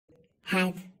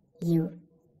Have you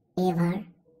ever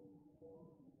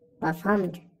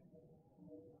performed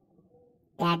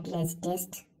Catalase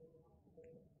test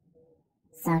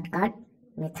shortcut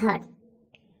method?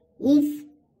 If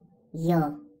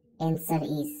your answer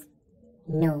is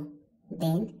no,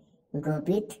 then go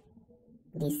with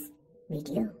this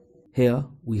video. Here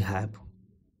we have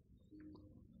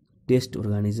test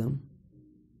organism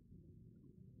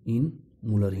in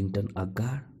Muller-Hinton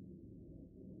agar,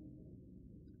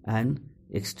 and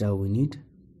extra we need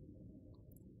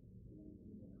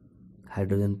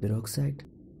hydrogen peroxide,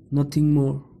 nothing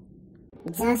more.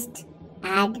 Just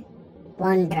add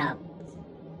 1 drop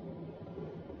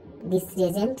this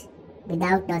reagent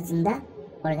without touching the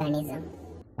organism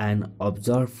and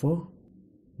observe for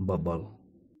bubble.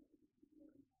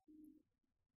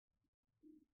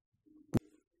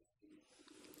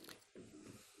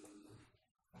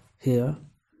 Here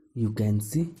you can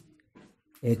see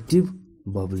active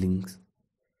bubblings.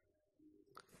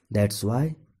 That's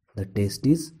why the test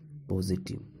is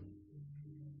positive.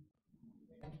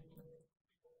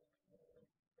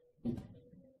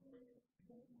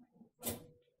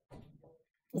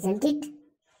 Isn't it?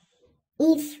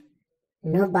 If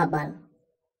no bubble,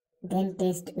 then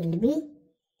test will be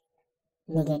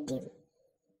negative.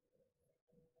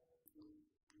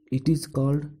 It is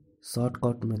called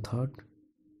shortcut method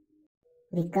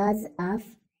because of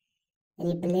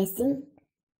replacing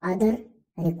other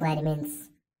requirements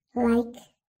like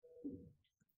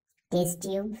test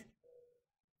tube,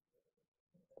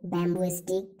 bamboo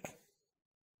stick,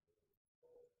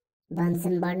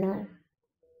 Bunsen burner,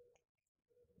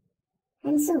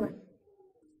 and so on.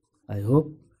 I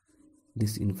hope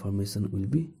this information will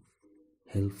be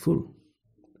helpful.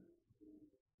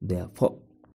 Therefore,